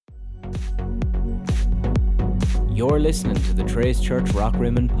You're listening to the Trace Church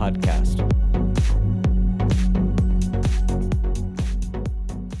Rockrimmon podcast.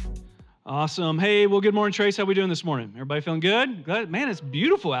 Awesome. Hey, well, good morning, Trace. How we doing this morning? Everybody feeling good? Good. Man, it's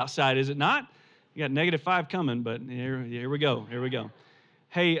beautiful outside, is it not? You got -5 coming, but here we go. Here we go.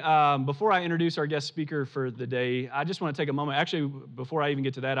 Hey, before I introduce our guest speaker for the day, I just want to take a moment. Actually, before I even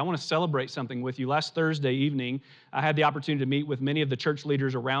get to that, I want to celebrate something with you. Last Thursday evening, I had the opportunity to meet with many of the church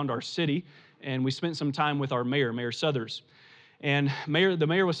leaders around our city, and we spent some time with our mayor, Mayor Suthers. And the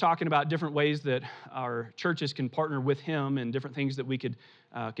mayor was talking about different ways that our churches can partner with him and different things that we could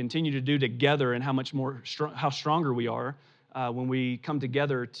continue to do together, and how stronger we are when we come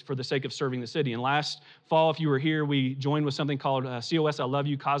together for the sake of serving the city. And last fall, if you were here, we joined with something called COS I Love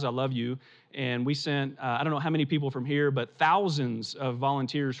You, Cause I Love You. And we sent, I don't know how many people from here, but thousands of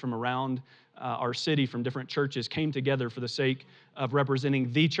volunteers from around our city from different churches came together for the sake of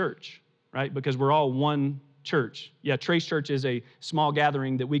representing the church, right? Because we're all one church. Yeah, Trace Church is a small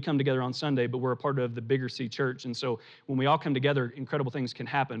gathering that we come together on Sunday, but we're a part of the bigger C Church. And so when we all come together, incredible things can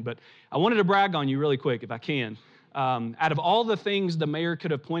happen. But I wanted to brag on you really quick, if I can. Out of all the things the mayor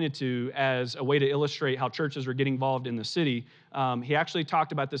could have pointed to as a way to illustrate how churches are getting involved in the city, he actually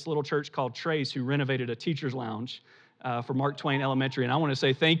talked about this little church called Trace who renovated a teacher's lounge for Mark Twain Elementary. And I want to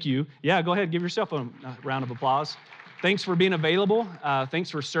say thank you. Yeah, go ahead, give yourself a round of applause. Thanks for being available. Thanks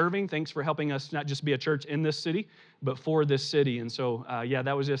for serving. Thanks for helping us not just be a church in this city, but for this city. And so,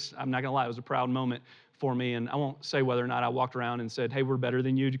 that was just, I'm not going to lie, it was a proud moment for me. And I won't say whether or not I walked around and said, hey, we're better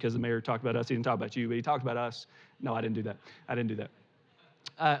than you, because the mayor talked about us. He didn't talk about you, but he talked about us. No, I didn't do that.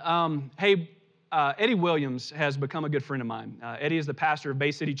 Eddie Williams has become a good friend of mine. Eddie is the pastor of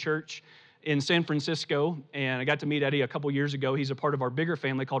Bay City Church in San Francisco, and I got to meet Eddie a couple years ago. He's a part of our bigger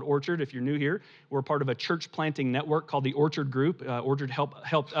family called Orchard. If you're new here, we're part of a church planting network called the Orchard Group. Orchard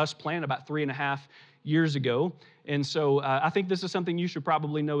helped us plant about 3.5 years ago. And so I think this is something you should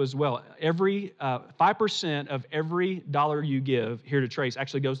probably know as well. 5% of every dollar you give here to Trace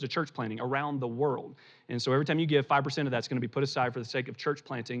actually goes to church planting around the world. And so every time you give, 5% of that's going to be put aside for the sake of church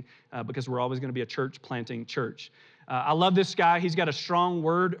planting, because we're always going to be a church planting church. I love this guy. He's got a strong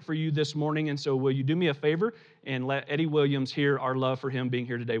word for you this morning. And so will you do me a favor and let Eddie Williams hear our love for him being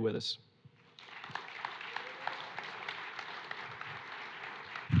here today with us?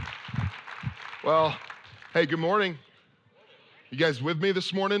 Well, hey, good morning. You guys with me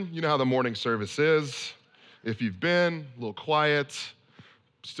this morning? You know how the morning service is. If you've been a little quiet,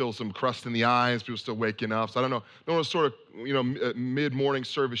 still some crust in the eyes, people still waking up. So I don't know what sort of mid-morning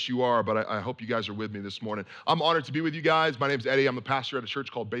service you are, but I hope you guys are with me this morning. I'm honored to be with you guys. My name's Eddie. I'm the pastor at a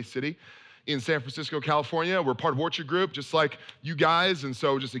church called Bay City in San Francisco, California. We're part of Orchard Group, just like you guys, and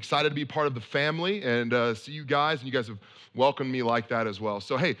so just excited to be part of the family and see you guys, and you guys have welcomed me like that as well.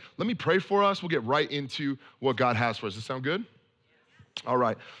 So hey, let me pray for us. We'll get right into what God has for us. Does that sound good? All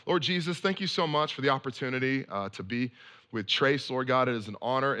right. Lord Jesus, thank you so much for the opportunity to be with Trace. Lord God, it is an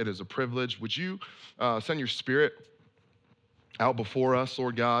honor. It is a privilege. Would you send your spirit out before us,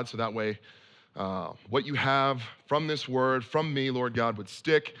 Lord God, so that way what you have from this word, from me, Lord God, would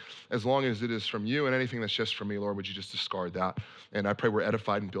stick as long as it is from you, and anything that's just from me, Lord, would you just discard that? And I pray we're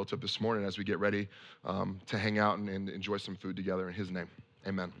edified and built up this morning as we get ready to hang out and enjoy some food together in his name.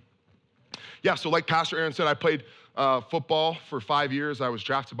 Amen. Yeah, so like Pastor Aaron said, I played football for 5 years. I was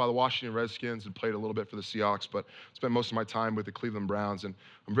drafted by the Washington Redskins and played a little bit for the Seahawks, but spent most of my time with the Cleveland Browns, and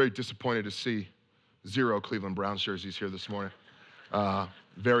I'm very disappointed to see 0 Cleveland Browns jerseys here this morning.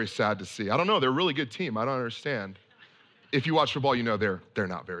 Very sad to see. I don't know, they're a really good team. I don't understand. If you watch football, you know they're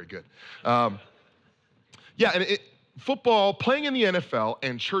not very good. Football, playing in the NFL,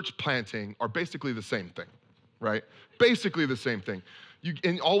 and church planting are basically the same thing, right? Basically the same thing.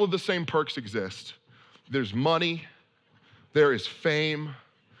 And all of the same perks exist. There's money, there is fame,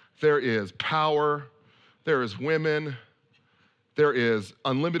 there is power, there is women, there is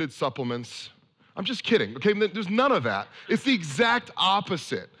unlimited supplements. I'm just kidding, okay? There's none of that. It's the exact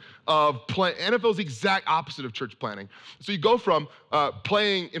opposite of NFL is the exact opposite of church planting. So you go from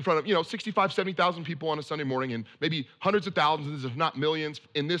playing in front of 65, 70,000 people on a Sunday morning, and maybe hundreds of thousands, if not millions,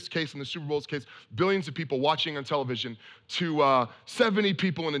 in this case, in the Super Bowl's case, billions of people watching on television, to 70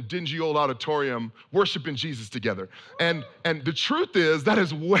 people in a dingy old auditorium worshiping Jesus together. And the truth is, that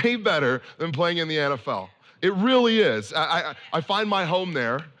is way better than playing in the NFL. It really is. I find my home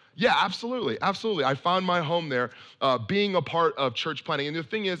there. Yeah, absolutely. I found my home there, being a part of church planting. And the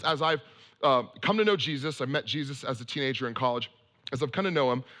thing is, as I've come to know Jesus, I met Jesus as a teenager in college. As I've come to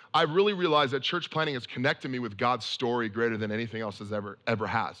know him, I really realized that church planting has connected me with God's story greater than anything else has ever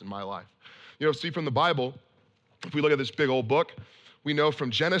has in my life. See, from the Bible, if we look at this big old book, we know from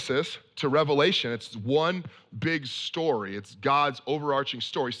Genesis to Revelation, it's one big story. It's God's overarching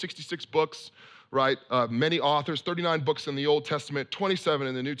story. 66 books, right? Many authors, 39 books in the Old Testament, 27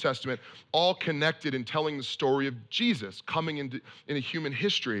 in the New Testament, all connected in telling the story of Jesus coming into human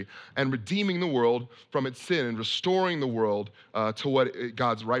history and redeeming the world from its sin and restoring the world to what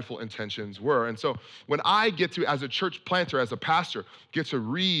God's rightful intentions were. And so when I get to, as a church planter, as a pastor, get to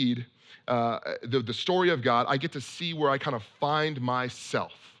read the story of God, I get to see where I kind of find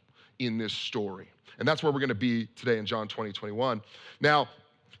myself in this story. And that's where we're going to be today in John 20:21. Now,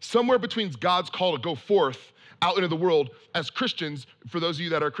 somewhere between God's call to go forth out into the world as Christians, for those of you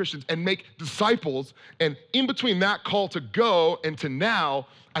that are Christians, and make disciples, and in between that call to go and to now,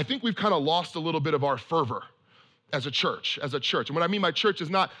 I think we've kind of lost a little bit of our fervor as a church. And what I mean by church is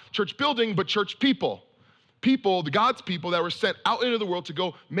not church building, but church people. People, the God's people that were sent out into the world to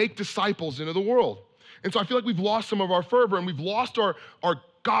go make disciples into the world. And so I feel like we've lost some of our fervor, and we've lost our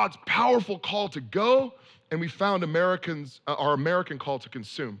God's powerful call to go, and we found our American call to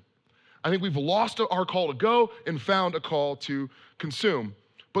consume. I think we've lost our call to go and found a call to consume.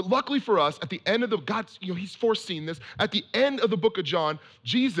 But luckily for us, at the end of He's foreseen this. At the end of the book of John,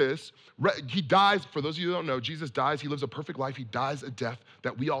 Jesus, he dies. For those of you who don't know, Jesus dies. He lives a perfect life. He dies a death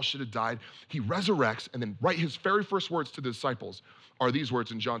that we all should have died. He resurrects, and then his very first words to the disciples are these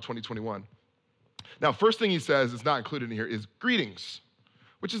words in John 20:21. Now, first thing he says, is not included in here, is greetings,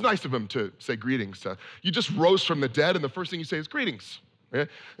 which is nice of him to say greetings. You just rose from the dead, and the first thing you say is greetings. Right?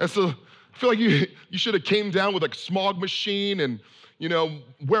 And so I feel like you should have came down with like smog machine and,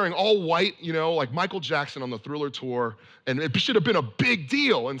 wearing all white, like Michael Jackson on the Thriller tour, and it should have been a big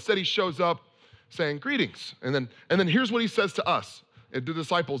deal. Instead, he shows up saying greetings. And then here's what he says to us, the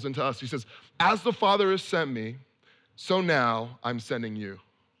disciples, and to us. He says, as the Father has sent me, so now I'm sending you.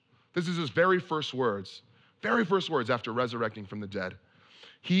 This is his very first words after resurrecting from the dead.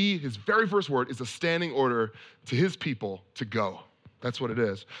 His very first word is a standing order to his people to go. That's what it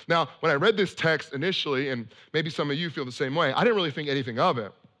is. Now, when I read this text initially, and maybe some of you feel the same way, I didn't really think anything of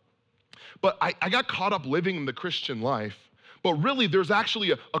it. But I got caught up living in the Christian life. But really, there's actually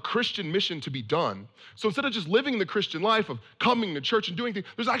a Christian mission to be done. So instead of just living the Christian life of coming to church and doing things,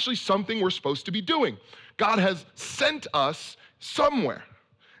 there's actually something we're supposed to be doing. God has sent us somewhere.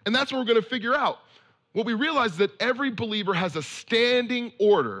 And that's what we're going to figure out. What we realize is that every believer has a standing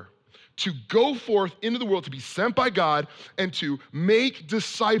order to go forth into the world, to be sent by God, and to make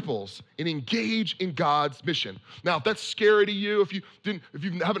disciples and engage in God's mission. Now, if that's scary to you, if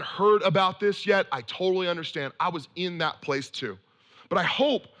you haven't heard about this yet, I totally understand. I was in that place too. But I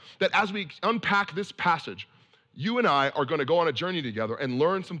hope that as we unpack this passage, you and I are going to go on a journey together and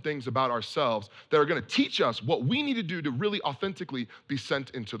learn some things about ourselves that are going to teach us what we need to do to really authentically be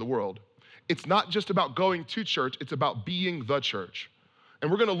sent into the world. It's not just about going to church, it's about being the church. And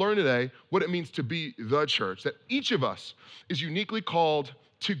we're going to learn today what it means to be the church, that each of us is uniquely called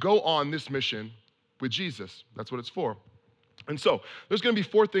to go on this mission with Jesus. That's what it's for. And so there's going to be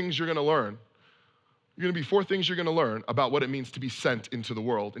four things you're going to learn. Four things you're going to learn about what it means to be sent into the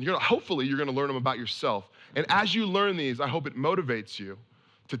world. And hopefully you're going to learn them about yourself. And as you learn these, I hope it motivates you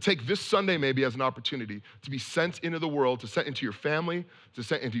to take this Sunday maybe as an opportunity to be sent into the world, to sent into your family, to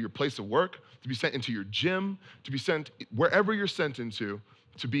sent into your place of work, to be sent into your gym, to be sent wherever you're sent into,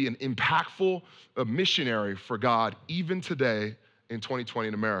 to be an impactful missionary for God, even today in 2020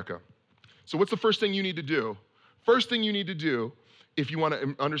 in America. So what's the first thing you need to do? First thing you need to do if you want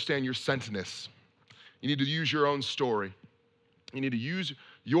to understand your sentness, you need to use your own story. You need to use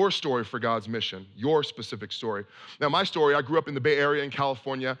your story for God's mission, your specific story. Now, my story, I grew up in the Bay Area in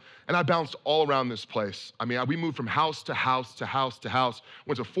California, and I bounced all around this place. I mean, we moved from house to house to house to house,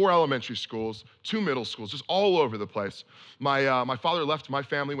 went to 4 elementary schools, 2 middle schools, just all over the place. My father left my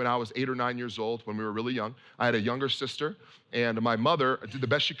family when I was 8 or 9 years old, when we were really young. I had a younger sister, and my mother did the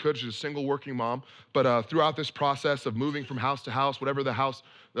best she could. She was a single working mom. But throughout this process of moving from house to house, whatever the house,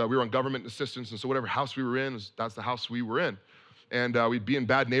 we were on government assistance, and so whatever house we were in, that's the house we were in. And we'd be in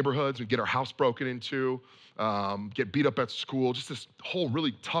bad neighborhoods, we'd get our house broken into, get beat up at school, just this whole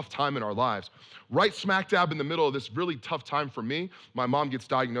really tough time in our lives. Right smack dab in the middle of this really tough time for me, my mom gets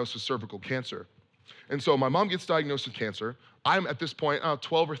diagnosed with cervical cancer. And so my mom gets diagnosed with cancer. I'm at this point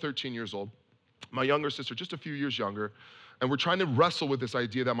 12 or 13 years old. My younger sister, just a few years younger, and we're trying to wrestle with this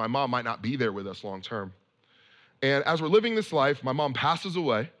idea that my mom might not be there with us long term. And as we're living this life, my mom passes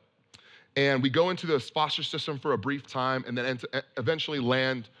away. And we go into the foster system for a brief time and then eventually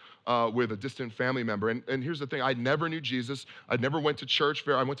land with a distant family member. And here's the thing, I never knew Jesus. I never went to church.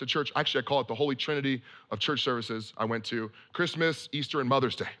 I went to church, actually I call it the Holy Trinity of church services. I went to Christmas, Easter, and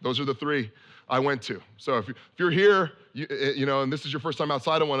Mother's Day. Those are the three I went to. So if you're here, and this is your first time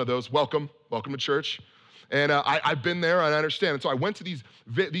outside of one of those, welcome to church. And I've been there and I understand. And so I went to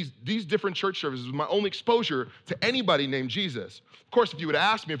these different church services with my only exposure to anybody named Jesus. Of course, if you would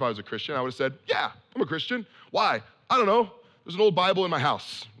ask me if I was a Christian, I would have said, yeah, I'm a Christian. Why? I don't know. There's an old Bible in my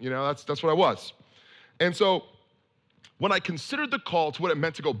house. That's what I was. And so when I considered the call to what it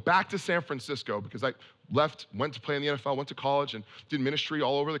meant to go back to San Francisco, because I left, went to play in the NFL, went to college, and did ministry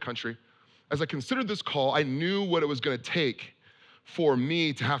all over the country, as I considered this call, I knew what it was going to take for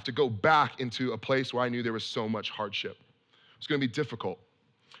me to have to go back into a place where I knew there was so much hardship. It was going to be difficult.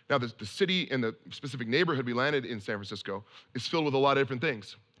 Now, the city and the specific neighborhood we landed in San Francisco is filled with a lot of different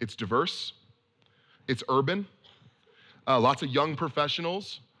things. It's diverse, it's urban, lots of young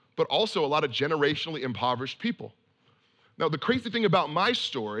professionals, but also a lot of generationally impoverished people. Now, the crazy thing about my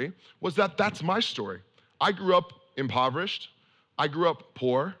story was that that's my story. I grew up impoverished, I grew up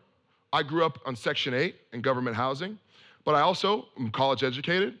poor, I grew up on Section 8 in government housing, but I also am college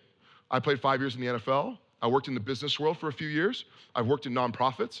educated. I played 5 years in the NFL. I worked in the business world for a few years. I've worked in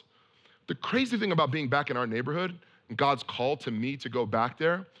nonprofits. The crazy thing about being back in our neighborhood and God's call to me to go back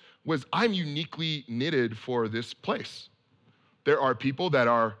there was I'm uniquely knitted for this place. There are people that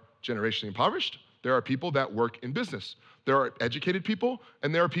are generationally impoverished. There are people that work in business. There are educated people,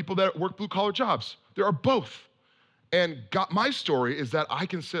 and there are people that work blue-collar jobs. There are both. And my story is that I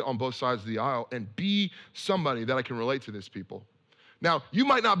can sit on both sides of the aisle and be somebody that I can relate to these people. Now, you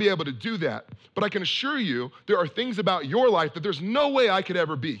might not be able to do that, but I can assure you there are things about your life that there's no way I could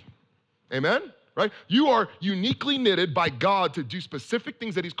ever be. Amen? Right? You are uniquely knitted by God to do specific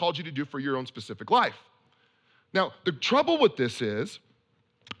things that He's called you to do for your own specific life. Now, the trouble with this is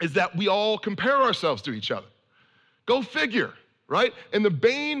that we all compare ourselves to each other. Go figure, right? And the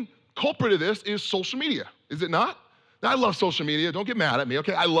main culprit of this is social media, is it not? Now, I love social media. Don't get mad at me,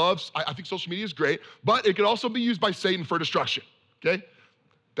 okay? I think social media is great, but it could also be used by Satan for destruction, okay?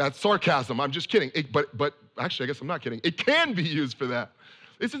 That's sarcasm. I'm just kidding. But actually, I guess I'm not kidding. It can be used for that.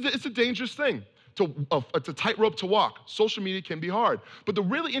 It's a dangerous thing. It's a tightrope to walk. Social media can be hard. But the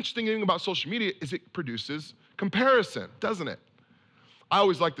really interesting thing about social media is it produces comparison, doesn't it? I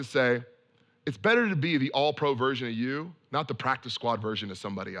always like to say, it's better to be the all-pro version of you, not the practice squad version of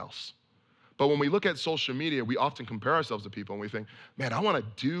somebody else. But when we look at social media, we often compare ourselves to people and we think, man, I want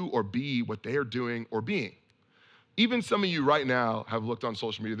to do or be what they are doing or being. Even some of you right now have looked on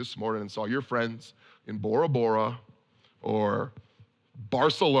social media this morning and saw your friends in Bora Bora or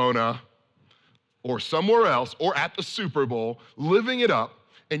Barcelona or somewhere else or at the Super Bowl living it up,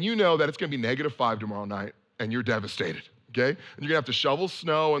 and you know that it's going to be -5 tomorrow night and you're devastated, okay? And you're going to have to shovel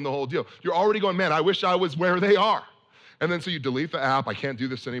snow and the whole deal. You're already going, man, I wish I was where they are. And then so you delete the app. I can't do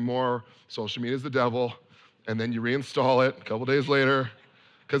this anymore. Social media is the devil. And then you reinstall it a couple days later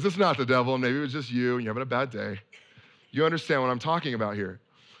because it's not the devil. Maybe it was just you and you're having a bad day. You understand what I'm talking about here.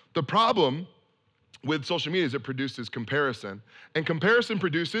 The problem with social media is it produces comparison. And comparison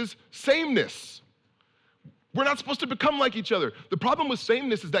produces sameness. We're not supposed to become like each other. The problem with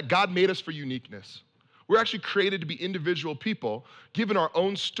sameness is that God made us for uniqueness. We're actually created to be individual people, given our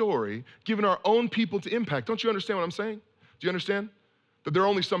own story, given our own people to impact. Don't you understand what I'm saying? Do you understand? That there are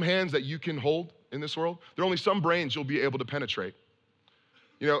only some hands that you can hold in this world. There are only some brains you'll be able to penetrate.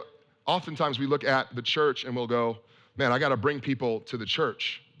 You know, oftentimes we look at the church and we'll go, man, I got to bring people to the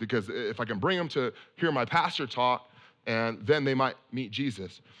church because if I can bring them to hear my pastor talk, and then they might meet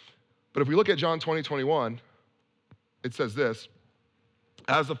Jesus. But if we look at John 20:21, it says this,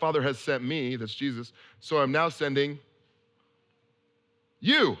 as the Father has sent me, that's Jesus, so I'm now sending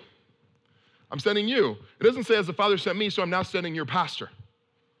you. I'm sending you. It doesn't say as the Father sent me, so I'm now sending your pastor.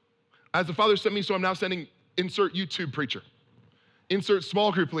 As the Father sent me, so I'm now sending insert YouTube preacher, insert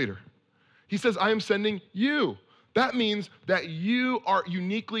small group leader. He says, I am sending you. That means that you are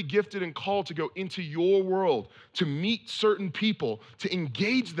uniquely gifted and called to go into your world, to meet certain people, to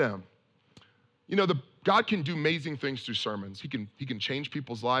engage them. You know, God can do amazing things through sermons. He can change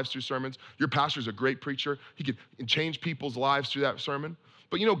people's lives through sermons. Your pastor's a great preacher. He can change people's lives through that sermon.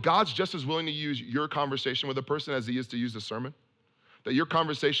 But you know, God's just as willing to use your conversation with a person as he is to use the sermon. That your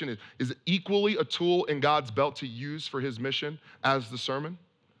conversation is equally a tool in God's belt to use for his mission as the sermon.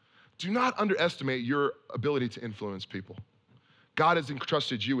 Do not underestimate your ability to influence people. God has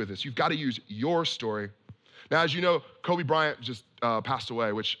entrusted you with this. You've got to use your story. Now, as you know, Kobe Bryant just passed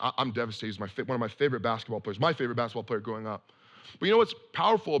away, which I'm devastated. He's one of my favorite basketball players, my favorite basketball player growing up. But you know what's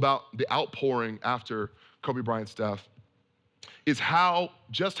powerful about the outpouring after Kobe Bryant's death is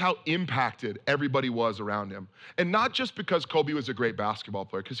just how impacted everybody was around him. And not just because Kobe was a great basketball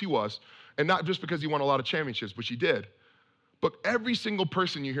player, because he was, and not just because he won a lot of championships, which he did. But every single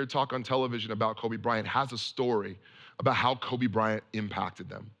person you hear talk on television about Kobe Bryant has a story about how Kobe Bryant impacted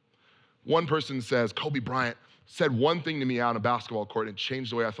them. One person says, Kobe Bryant said one thing to me out on a basketball court and it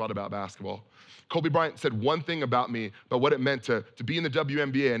changed the way I thought about basketball. Kobe Bryant said one thing about me, about what it meant to be in the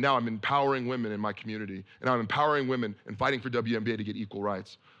WNBA, and now I'm empowering women in my community, and I'm empowering women and fighting for WNBA to get equal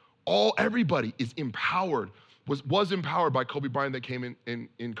rights. Everybody is empowered, was empowered by Kobe Bryant that came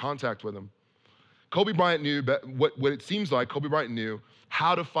in contact with him. Kobe Bryant knew, what it seems like, Kobe Bryant knew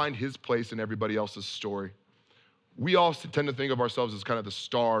how to find his place in everybody else's story. We all tend to think of ourselves as kind of the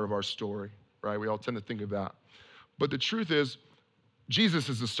star of our story, right? We all tend to think of that. But the truth is, Jesus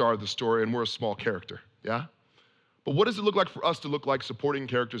is the star of the story and we're a small character, yeah? But what does it look like for us to look like supporting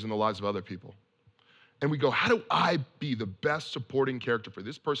characters in the lives of other people? And we go, how do I be the best supporting character for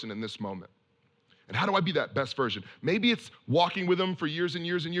this person in this moment? And how do I be that best version? Maybe it's walking with them for years and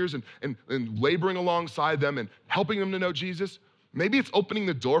years and years and laboring alongside them and helping them to know Jesus. Maybe it's opening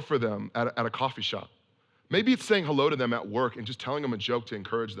the door for them at a coffee shop. Maybe it's saying hello to them at work and just telling them a joke to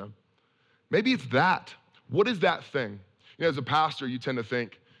encourage them. Maybe it's that. What is that thing? You know, as a pastor, you tend to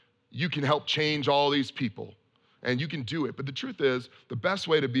think you can help change all these people and you can do it. But the truth is, the best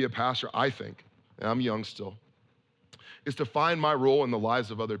way to be a pastor, I think, and I'm young still, is to find my role in the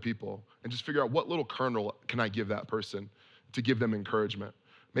lives of other people and just figure out what little kernel can I give that person to give them encouragement.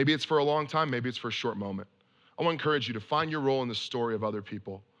 Maybe it's for a long time, maybe it's for a short moment. I want to encourage you to find your role in the story of other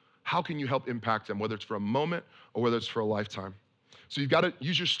people. How can you help impact them, whether it's for a moment or whether it's for a lifetime? So you've got to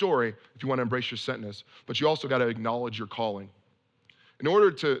use your story if you want to embrace your sentness, but you also got to acknowledge your calling. In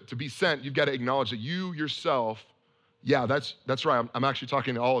order to be sent, you've got to acknowledge that you yourself, yeah, that's right, I'm actually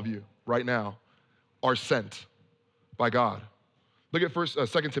talking to all of you right now, are sent by God. Look at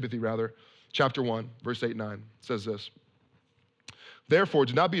 2 Timothy, chapter 1, verse 8 and 9. It says this, "Therefore,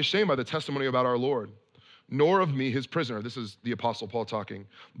 do not be ashamed by the testimony about our Lord, nor of me, his prisoner." This is the Apostle Paul talking.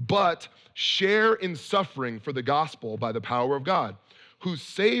 "But share in suffering for the gospel by the power of God, who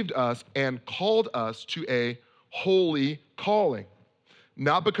saved us and called us to a holy calling,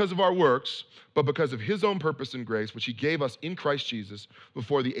 not because of our works, but because of his own purpose and grace, which he gave us in Christ Jesus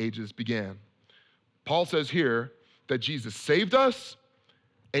before the ages began." Paul says here that Jesus saved us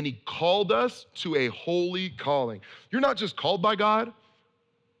and he called us to a holy calling. You're not just called by God,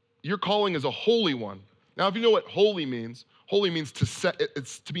 your calling is a holy one. Now, if you know what holy means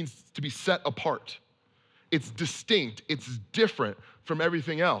to be set apart. It's distinct, it's different from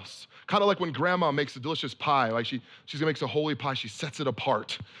everything else. Kind of like when grandma makes a delicious pie, like she's gonna make a holy pie, she sets it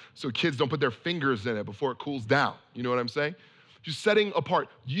apart so kids don't put their fingers in it before it cools down. You know what I'm saying? She's setting apart.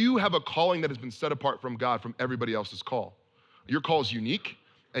 You have a calling that has been set apart from God from everybody else's call. Your call is unique,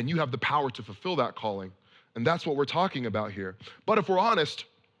 and you have the power to fulfill that calling. And that's what we're talking about here. But if we're honest,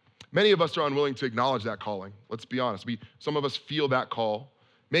 many of us are unwilling to acknowledge that calling. Let's be honest. Some of us feel that call.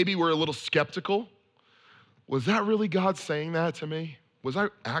 Maybe we're a little skeptical. Was that really God saying that to me? Was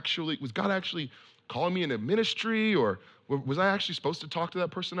God actually calling me into ministry? Or was I actually supposed to talk to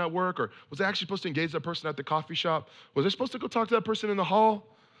that person at work? Or was I actually supposed to engage that person at the coffee shop? Was I supposed to go talk to that person in the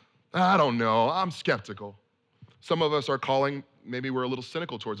hall? I don't know. I'm skeptical. Some of us are calling, maybe we're a little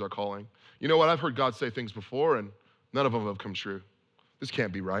cynical towards our calling. You know what? I've heard God say things before and none of them have come true. This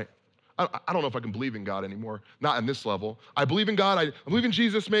can't be right. I don't know if I can believe in God anymore, not in this level. I believe in God, I believe in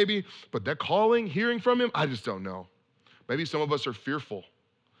Jesus maybe, but that calling, hearing from him, I just don't know. Maybe some of us are fearful.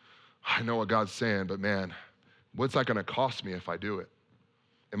 I know what God's saying, but man, what's that gonna cost me if I do it?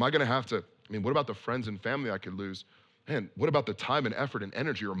 Am I gonna have to, what about the friends and family I could lose? Man, what about the time and effort and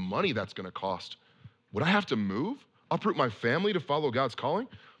energy or money that's gonna cost? Would I have to move, uproot my family to follow God's calling?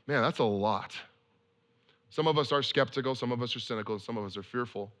 Man, that's a lot. Some of us are skeptical, some of us are cynical, some of us are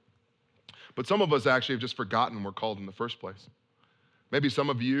fearful. But some of us actually have just forgotten we're called in the first place. Maybe some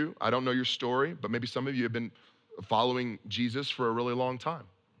of you, I don't know your story, but maybe some of you have been following Jesus for a really long time.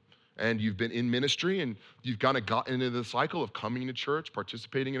 And you've been in ministry and you've kind of gotten into the cycle of coming to church,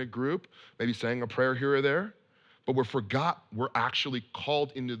 participating in a group, maybe saying a prayer here or there. But we're actually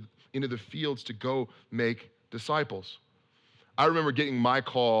called into the fields to go make disciples. I remember getting my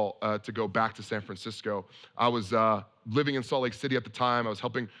call to go back to San Francisco. I was living in Salt Lake City at the time. I was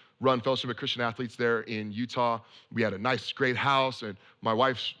helping run Fellowship of Christian Athletes there in Utah. We had a nice, great house, and my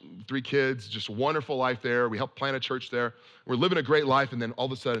wife's 3 kids, just a wonderful life there. We helped plant a church there. We're living a great life, and then all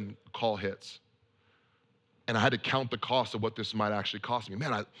of a sudden, call hits. And I had to count the cost of what this might actually cost me.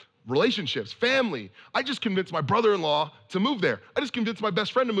 Man, relationships, family. I just convinced my brother-in-law to move there. I just convinced my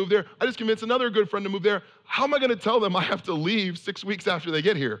best friend to move there. I just convinced another good friend to move there. How am I gonna tell them I have to leave 6 weeks after they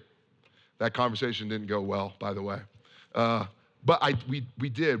get here? That conversation didn't go well, by the way. But we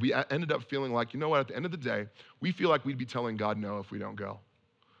did. We ended up feeling like, you know what, at the end of the day, we feel like we'd be telling God no if we don't go.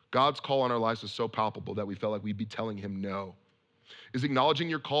 God's call on our lives is so palpable that we felt like we'd be telling him no. Is acknowledging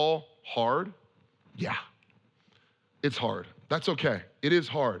your call hard? Yeah, it's hard. That's okay. It is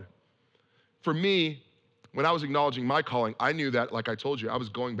hard. For me, when I was acknowledging my calling, I knew that, like I told you, I was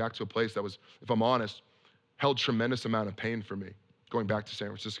going back to a place that was, if I'm honest, held tremendous amount of pain for me, going back to San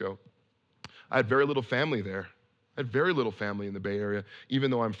Francisco. I had very little family there. I had very little family in the Bay Area,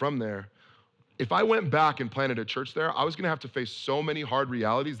 even though I'm from there. If I went back and planted a church there, I was gonna have to face so many hard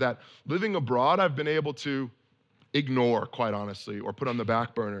realities that living abroad, I've been able to ignore, quite honestly, or put on the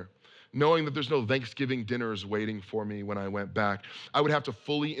back burner, knowing that there's no Thanksgiving dinners waiting for me when I went back. I would have to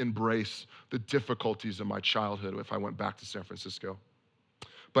fully embrace the difficulties of my childhood if I went back to San Francisco.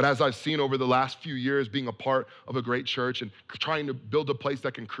 But as I've seen over the last few years, being a part of a great church and trying to build a place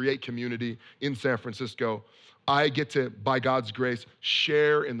that can create community in San Francisco, I get to, by God's grace,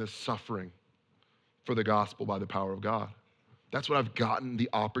 share in the suffering for the gospel by the power of God. That's what I've gotten the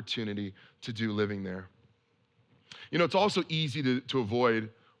opportunity to do living there. You know, it's also easy to avoid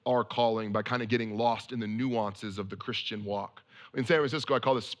our calling by kind of getting lost in the nuances of the Christian walk. In San Francisco, I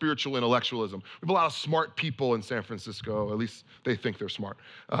call this spiritual intellectualism. We have a lot of smart people in San Francisco, at least they think they're smart.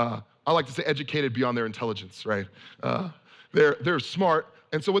 I like to say educated beyond their intelligence, right? They're smart,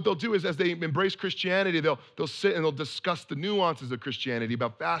 and so what they'll do is as they embrace Christianity, they'll sit and they'll discuss the nuances of Christianity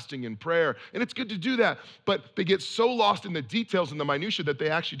about fasting and prayer, and it's good to do that, but they get so lost in the details and the minutia that they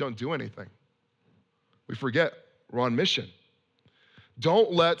actually don't do anything. We forget we're on mission.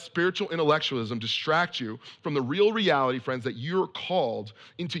 Don't let spiritual intellectualism distract you from the real reality, friends, that you're called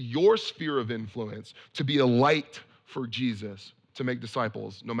into your sphere of influence to be a light for Jesus, to make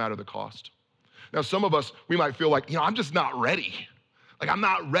disciples no matter the cost. Now, some of us, we might feel like, I'm just not ready. Like, I'm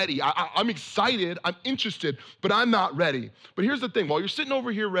not ready. I'm excited, I'm interested, but I'm not ready. But here's the thing, while you're sitting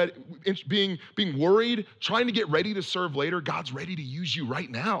over here ready, being worried, trying to get ready to serve later, God's ready to use you right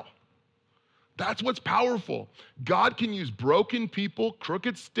now. That's what's powerful. God can use broken people,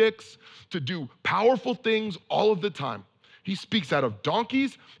 crooked sticks, to do powerful things all of the time. He speaks out of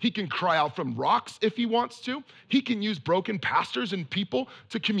donkeys. He can cry out from rocks if he wants to. He can use broken pastors and people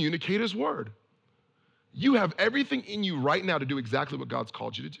to communicate his word. You have everything in you right now to do exactly what God's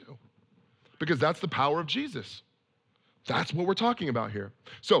called you to do, because that's the power of Jesus. That's what we're talking about here.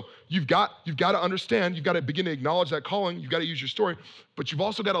 So you've got to understand, you've got to begin to acknowledge that calling, you've got to use your story, but you've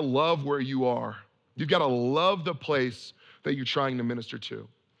also got to love where you are. You've got to love the place that you're trying to minister to.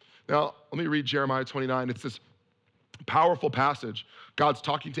 Now, let me read Jeremiah 29. It's this powerful passage. God's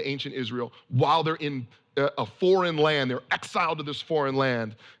talking to ancient Israel while they're in a foreign land. They're exiled to this foreign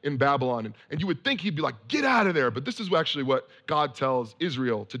land in Babylon. And you would think he'd be like, get out of there. But this is actually what God tells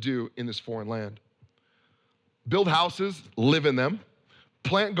Israel to do in this foreign land. Build houses, live in them,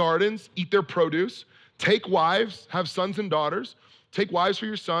 plant gardens, eat their produce, take wives, have sons and daughters, take wives for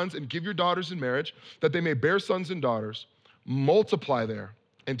your sons and give your daughters in marriage, that they may bear sons and daughters, multiply there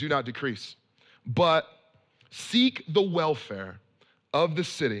and do not decrease. But seek the welfare of the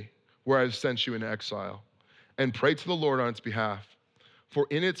city where I've sent you into exile, and pray to the Lord on its behalf, for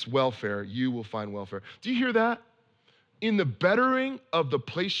in its welfare you will find welfare. Do you hear that? In the bettering of the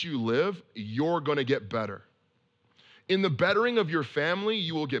place you live, you're gonna get better. In the bettering of your family,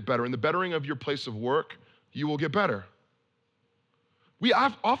 you will get better. In the bettering of your place of work, you will get better. We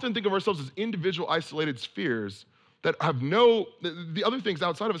often think of ourselves as individual, isolated spheres that have the other things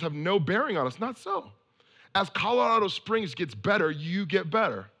outside of us have no bearing on us. Not so. As Colorado Springs gets better, you get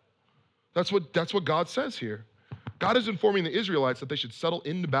better. That's what God says here. God is informing the Israelites that they should settle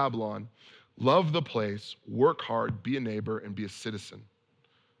into Babylon, love the place, work hard, be a neighbor, and be a citizen.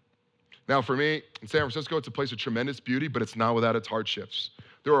 Now, for me, in San Francisco, it's a place of tremendous beauty, but it's not without its hardships.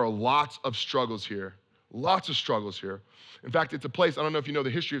 There are lots of struggles here. Lots of struggles here. In fact, it's a place, I don't know if you know the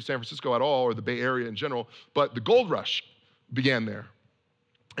history of San Francisco at all, or the Bay Area in general, but the gold rush began there.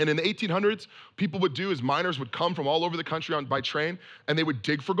 And in the 1800s, miners would come from all over the country by train, and they would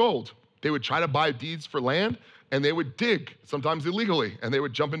dig for gold. They would try to buy deeds for land, and they would dig, sometimes illegally, and they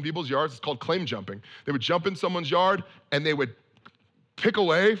would jump in people's yards. It's called claim jumping. They would jump in someone's yard, and they would pick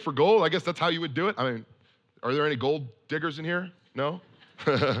away for gold. I guess that's how you would do it. I mean, are there any gold diggers in here? No?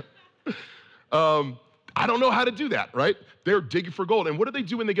 I don't know how to do that, right? They're digging for gold. And what do they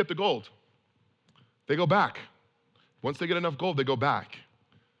do when they get the gold? They go back. Once they get enough gold, they go back.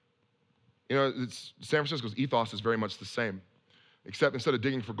 You know, San Francisco's ethos is very much the same. except instead of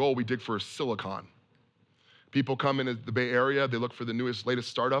digging for gold, we dig for silicon. People come into the Bay Area, they look for the newest, latest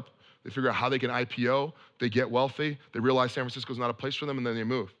startup, they figure out how they can IPO, they get wealthy, they realize San Francisco is not a place for them, and then they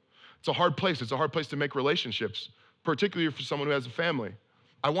move. It's a hard place. It's a hard place to make relationships, particularly for someone who has a family.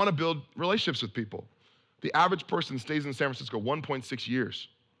 I want to build relationships with people. The average person stays in San Francisco 1.6 years.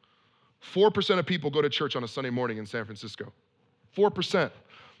 4% of people go to church on a Sunday morning in San Francisco. 4%.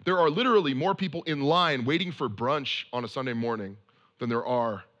 There are literally more people in line waiting for brunch on a Sunday morning than there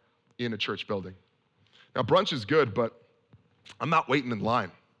are in a church building. Now, brunch is good, but I'm not waiting in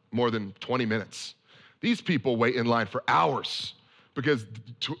line more than 20 minutes. These people wait in line for hours because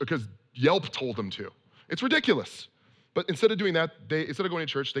Yelp told them to. It's ridiculous. But instead of doing that, instead of going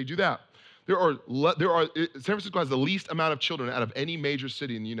to church, they do that. San Francisco has the least amount of children out of any major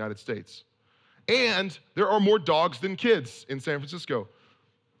city in the United States. And there are more dogs than kids in San Francisco.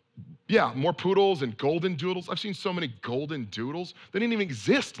 Yeah, more poodles and golden doodles. I've seen so many golden doodles. They didn't even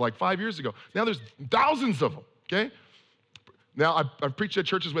exist like 5 years ago. Now there's thousands of them, okay? Now, I've preached at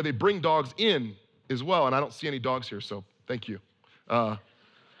churches where they bring dogs in as well, and I don't see any dogs here, so thank you.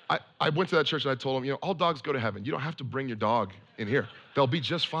 I went to that church and I told them, all dogs go to heaven. You don't have to bring your dog in here. They'll be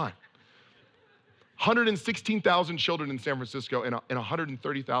just fine. 116,000 children in San Francisco and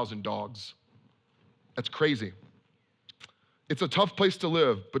 130,000 dogs. That's crazy. It's a tough place to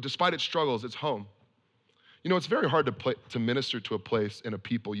live, but despite its struggles, it's home. It's very hard to minister to a place and a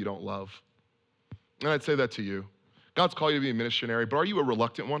people you don't love. And I'd say that to you. God's called you to be a missionary, but are you a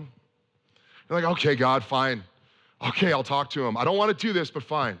reluctant one? You're like, okay, God, fine. Okay, I'll talk to him. I don't want to do this, but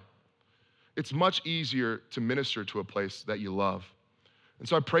fine. It's much easier to minister to a place that you love. And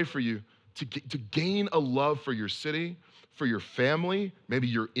so I pray for you to gain a love for your city, for your family, maybe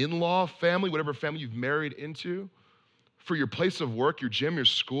your in-law family, whatever family you've married into, for your place of work, your gym, your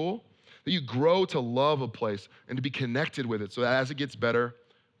school, that you grow to love a place and to be connected with it so that as it gets better,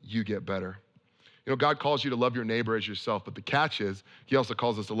 you get better. God calls you to love your neighbor as yourself, but the catch is he also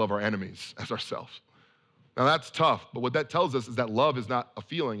calls us to love our enemies as ourselves. Now that's tough, but what that tells us is that love is not a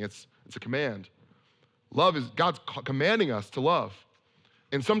feeling, it's a command. Love is God's commanding us to love.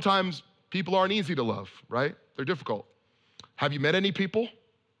 And sometimes people aren't easy to love, right? They're difficult. Have you met any people?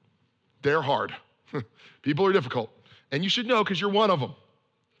 They're hard. People are difficult. And you should know because you're one of them.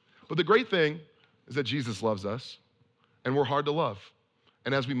 But the great thing is that Jesus loves us and we're hard to love.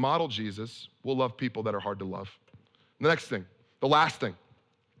 And as we model Jesus, we'll love people that are hard to love. The next thing, the last thing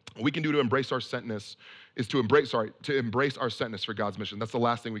we can do to embrace our sentness is to embrace our sentness for God's mission. That's the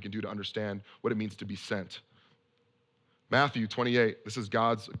last thing we can do to understand what it means to be sent. Matthew 28, this is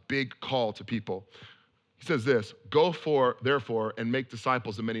God's big call to people. He says this, go therefore, and make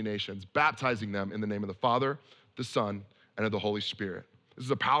disciples of many nations, baptizing them in the name of the Father, the Son, and of the Holy Spirit. This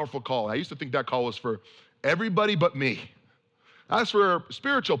is a powerful call. I used to think that call was for everybody but me. That's for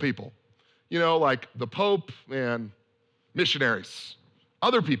spiritual people, like the Pope and missionaries,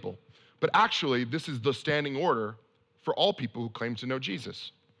 other people. But actually, this is the standing order for all people who claim to know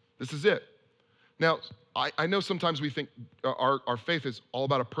Jesus. This is it. Now, I know sometimes we think our faith is all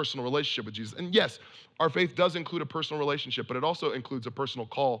about a personal relationship with Jesus. And yes, our faith does include a personal relationship, but it also includes a personal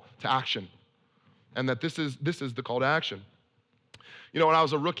call to action. And that this is the call to action. When I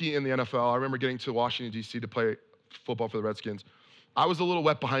was a rookie in the NFL, I remember getting to Washington, D.C. to play football for the Redskins. I was a little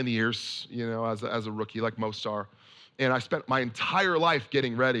wet behind the ears, as a rookie, like most are. And I spent my entire life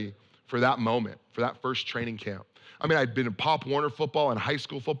getting ready for that moment, for that first training camp. I'd been in Pop Warner football and high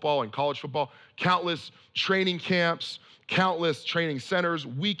school football and college football, countless training camps, countless training centers,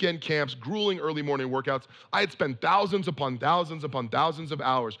 weekend camps, grueling early morning workouts. I had spent thousands upon thousands upon thousands of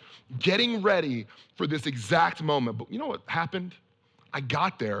hours getting ready for this exact moment. But you know what happened? I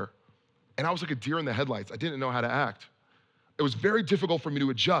got there and I was like a deer in the headlights. I didn't know how to act. It was very difficult for me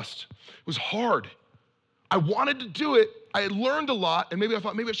to adjust. It was hard. I wanted to do it. I had learned a lot, and maybe I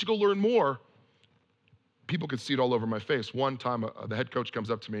thought maybe I should go learn more. People could see it all over my face. One time, the head coach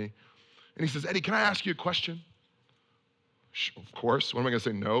comes up to me, and he says, Eddie, can I ask you a question? Of course. What am I going to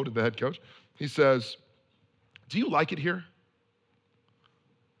say no to the head coach? He says, do you like it here?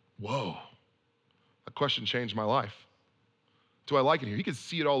 Whoa. That question changed my life. Do I like it here? He could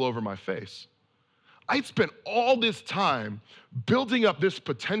see it all over my face. I'd spent all this time building up this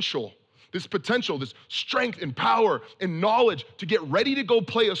potential, this strength and power and knowledge to get ready to go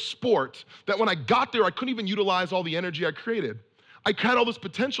play a sport that when I got there, I couldn't even utilize all the energy I created. I had all this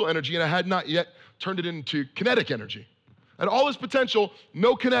potential energy and I had not yet turned it into kinetic energy. I had all this potential,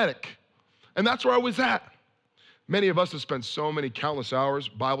 no kinetic. And that's where I was at. Many of us have spent so many countless hours,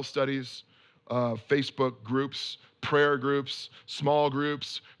 Bible studies, Facebook groups, prayer groups, small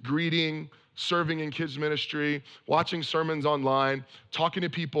groups, greeting, serving in kids ministry, watching sermons online, talking to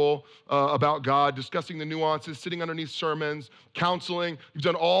people about God, discussing the nuances, sitting underneath sermons, counseling. You've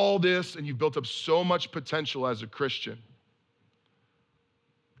done all this and you've built up so much potential as a Christian.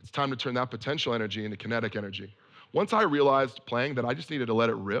 It's time to turn that potential energy into kinetic energy. Once I realized playing that I just needed to let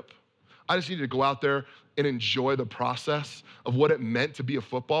it rip, I just needed to go out there and enjoy the process of what it meant to be a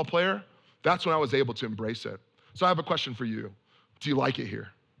football player, that's when I was able to embrace it. So I have a question for you. Do you like it here?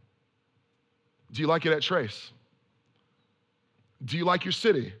 Do you like it at Trace? Do you like your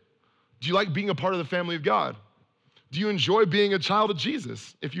city? Do you like being a part of the family of God? Do you enjoy being a child of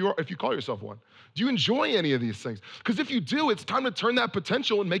Jesus, if you call yourself one? Do you enjoy any of these things? Because if you do, it's time to turn that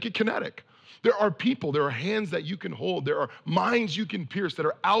potential and make it kinetic. There are people, there are hands that you can hold, there are minds you can pierce that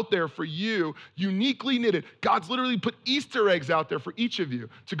are out there for you, uniquely knitted. God's literally put Easter eggs out there for each of you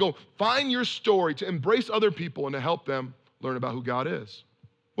to go find your story, to embrace other people, and to help them learn about who God is.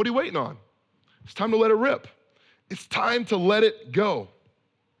 What are you waiting on? It's time to let it rip. It's time to let it go.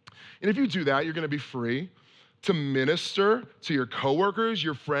 And if you do that, you're gonna be free to minister to your coworkers,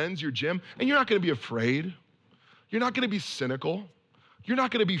 your friends, your gym, and you're not gonna be afraid. You're not gonna be cynical. You're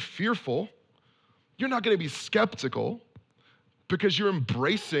not gonna be fearful. You're not gonna be skeptical because you're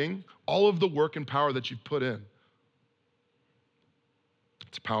embracing all of the work and power that you've put in.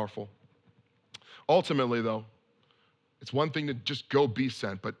 It's powerful. Ultimately, though, it's one thing to just go be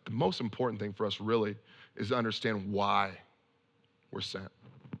sent, but the most important thing for us really is to understand why we're sent.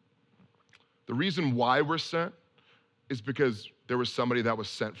 The reason why we're sent is because there was somebody that was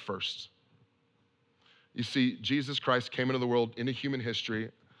sent first. You see, Jesus Christ came into the world, into human history,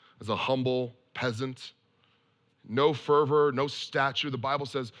 as a humble peasant, no fervor, no stature. The Bible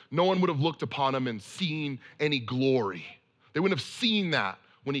says no one would have looked upon him and seen any glory. They wouldn't have seen that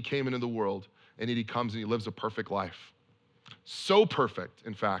when he came into the world, and yet he comes and he lives a perfect life. So perfect,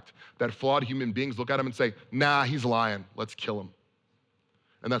 in fact, that flawed human beings look at him and say, nah, he's lying, let's kill him.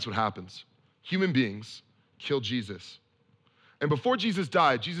 And that's what happens. Human beings kill Jesus. And before Jesus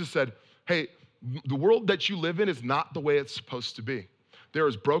died, Jesus said, hey, the world that you live in is not the way it's supposed to be. There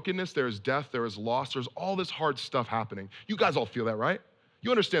is brokenness, there is death, there is loss, there's all this hard stuff happening. You guys all feel that, right?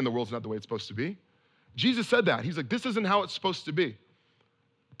 You understand the world's not the way it's supposed to be. Jesus said that. He's like, this isn't how it's supposed to be.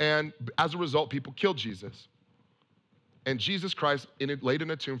 And as a result, people killed Jesus. And Jesus Christ laid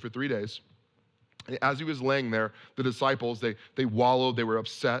in a tomb for 3 days. And as he was laying there, the disciples, they wallowed, they were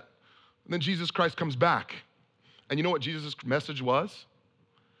upset. And then Jesus Christ comes back. And you know what Jesus' message was?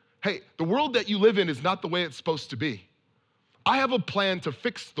 Hey, the world that you live in is not the way it's supposed to be. I have a plan to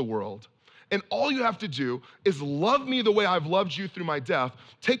fix the world. And all you have to do is love me the way I've loved you through my death,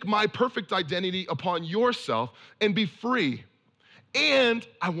 take my perfect identity upon yourself, and be free. And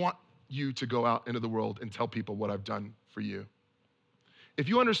I want you to go out into the world and tell people what I've done for you. If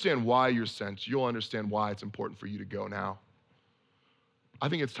you understand why you're sent, you'll understand why it's important for you to go now. I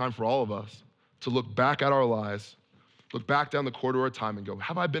think it's time for all of us to look back at our lives, look back down the corridor of time and go,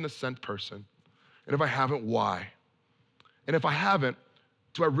 have I been a sent person? And if I haven't, why? And if I haven't,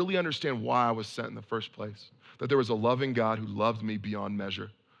 do I really understand why I was sent in the first place? That there was a loving God who loved me beyond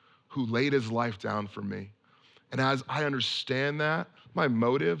measure, who laid his life down for me. And as I understand that, my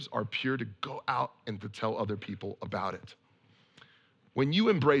motives are pure to go out and to tell other people about it. When you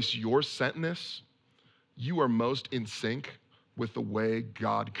embrace your sentness, you are most in sync with the way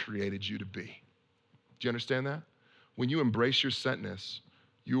God created you to be. Do you understand that? When you embrace your sentness,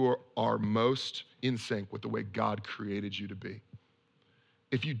 you are most in sync with the way God created you to be.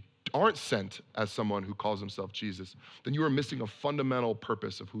 If you aren't sent as someone who calls himself Jesus, then you are missing a fundamental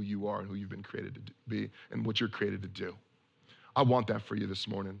purpose of who you are and who you've been created to be and what you're created to do. I want that for you this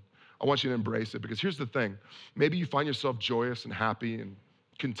morning. I want you to embrace it because here's the thing. Maybe you find yourself joyous and happy and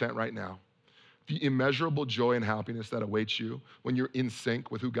content right now. The immeasurable joy and happiness that awaits you when you're in sync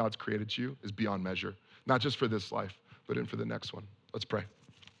with who God's created you is beyond measure, not just for this life, but in for the next one. Let's pray.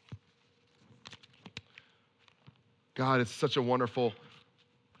 God, it's such a wonderful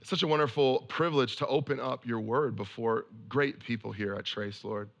privilege to open up your word before great people here at Trace,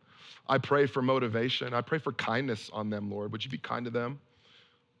 Lord. I pray for motivation. I pray for kindness on them, Lord. Would you be kind to them?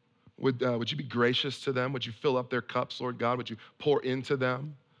 Would you be gracious to them? Would you fill up their cups, Lord God? Would you pour into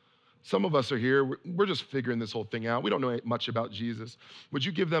them? Some of us are here, we're just figuring this whole thing out. We don't know much about Jesus. Would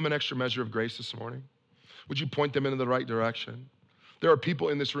you give them an extra measure of grace this morning? Would you point them in the right direction? There are people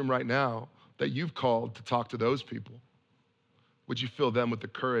in this room right now that you've called to talk to those people. Would you fill them with the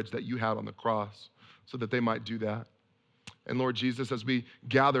courage that you had on the cross so that they might do that? And Lord Jesus, as we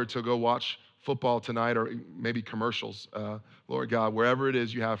gather to go watch football tonight or maybe commercials, Lord God, wherever it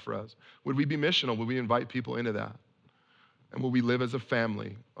is you have for us, would we be missional? Would we invite people into that? And will we live as a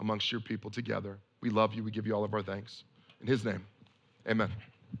family amongst your people together? We love you. We give you all of our thanks. In his name, amen.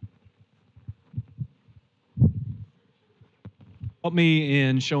 Help me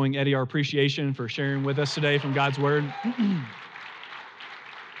in showing Eddie our appreciation for sharing with us today from God's Word.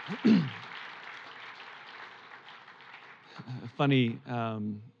 Funny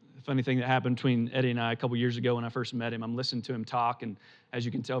thing that happened between Eddie and I a couple years ago when I first met him. I'm listening to him talk, and as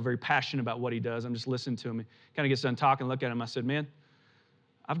you can tell, very passionate about what he does. I'm just listening to him. He kind of gets done talking, look at him. I said, man,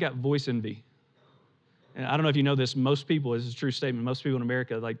 I've got voice envy. And I don't know if you know this, most people, this is a true statement, most people in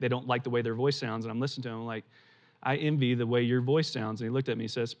America, like they don't like the way their voice sounds. And I'm listening to him, I'm like, I envy the way your voice sounds. And he looked at me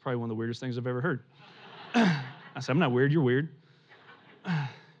and says, it's probably one of the weirdest things I've ever heard. I said, I'm not weird, you're weird.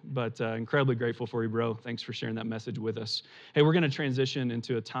 But incredibly grateful for you, bro. Thanks for sharing that message with us. Hey, we're going to transition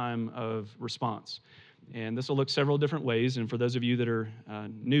into a time of response. And this will look several different ways. And for those of you that are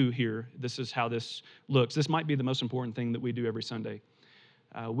new here, this is how this looks. This might be the most important thing that we do every Sunday.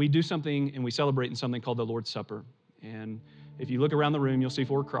 We do something and we celebrate in something called the Lord's Supper. And if you look around the room, you'll see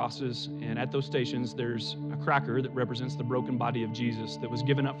 4 crosses. And at those stations, there's a cracker that represents the broken body of Jesus that was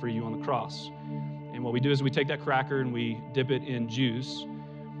given up for you on the cross. And what we do is we take that cracker and we dip it in juice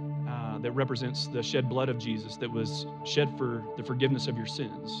that represents the shed blood of Jesus that was shed for the forgiveness of your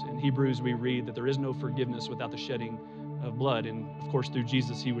sins. In Hebrews, we read that there is no forgiveness without the shedding of blood. And of course, through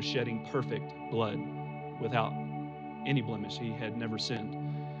Jesus, he was shedding perfect blood without any blemish. He had never sinned.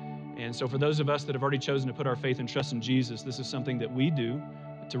 And so for those of us that have already chosen to put our faith and trust in Jesus, this is something that we do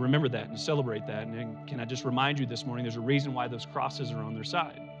to remember that and celebrate that. And can I just remind you this morning, there's a reason why those crosses are on their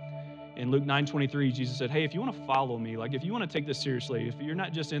side. In Luke 9:23, Jesus said, hey, if you want to follow me, like if you want to take this seriously, if you're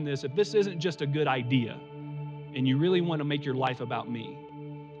not just in this, if this isn't just a good idea and you really want to make your life about me,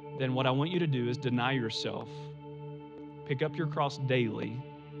 then what I want you to do is deny yourself, pick up your cross daily,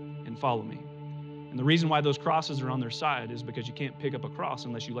 and follow me. And the reason why those crosses are on their side is because you can't pick up a cross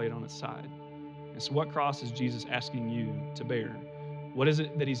unless you lay it on its side. And so what cross is Jesus asking you to bear? What is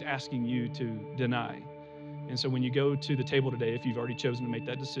it that he's asking you to deny? And so when you go to the table today, if you've already chosen to make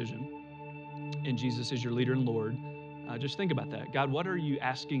that decision, and Jesus is your leader and Lord, just think about that. God, what are you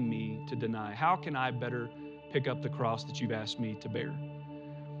asking me to deny? How can I better pick up the cross that you've asked me to bear?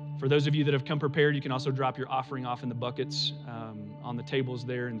 For those of you that have come prepared, you can also drop your offering off in the buckets on the tables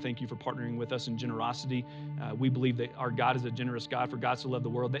there, and thank you for partnering with us in generosity. We believe that our God is a generous God. For God so loved the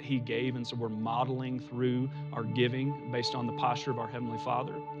world that he gave, and so we're modeling through our giving based on the posture of our Heavenly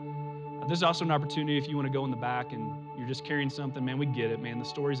Father. This is also an opportunity if you want to go in the back and you're just carrying something, man, we get it, man. The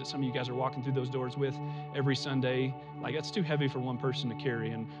stories that some of you guys are walking through those doors with every Sunday, like that's too heavy for one person to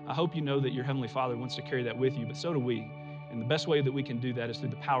carry. And I hope you know that your Heavenly Father wants to carry that with you, but so do we. And the best way that we can do that is through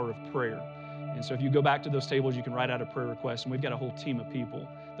the power of prayer. And so if you go back to those tables, you can write out a prayer request, and we've got a whole team of people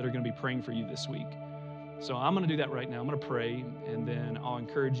that are going to be praying for you this week. So I'm going to do that right now. I'm going to pray, and then I'll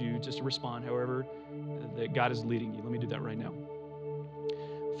encourage you just to respond however that God is leading you. Let me do that right now.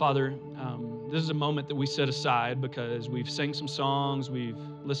 Father, this is a moment that we set aside because we've sang some songs, we've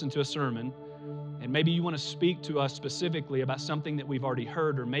listened to a sermon, and maybe you want to speak to us specifically about something that we've already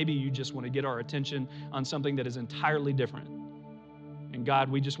heard, or maybe you just want to get our attention on something that is entirely different. And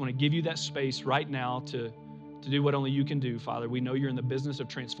God, we just want to give you that space right now to do what only you can do, Father. We know you're in the business of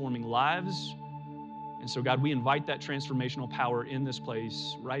transforming lives, and so God, we invite that transformational power in this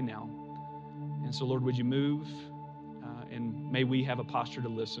place right now. And so Lord, would you move? And may we have a posture to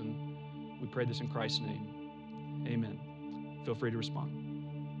listen. We pray this in Christ's name. Amen. Feel free to respond.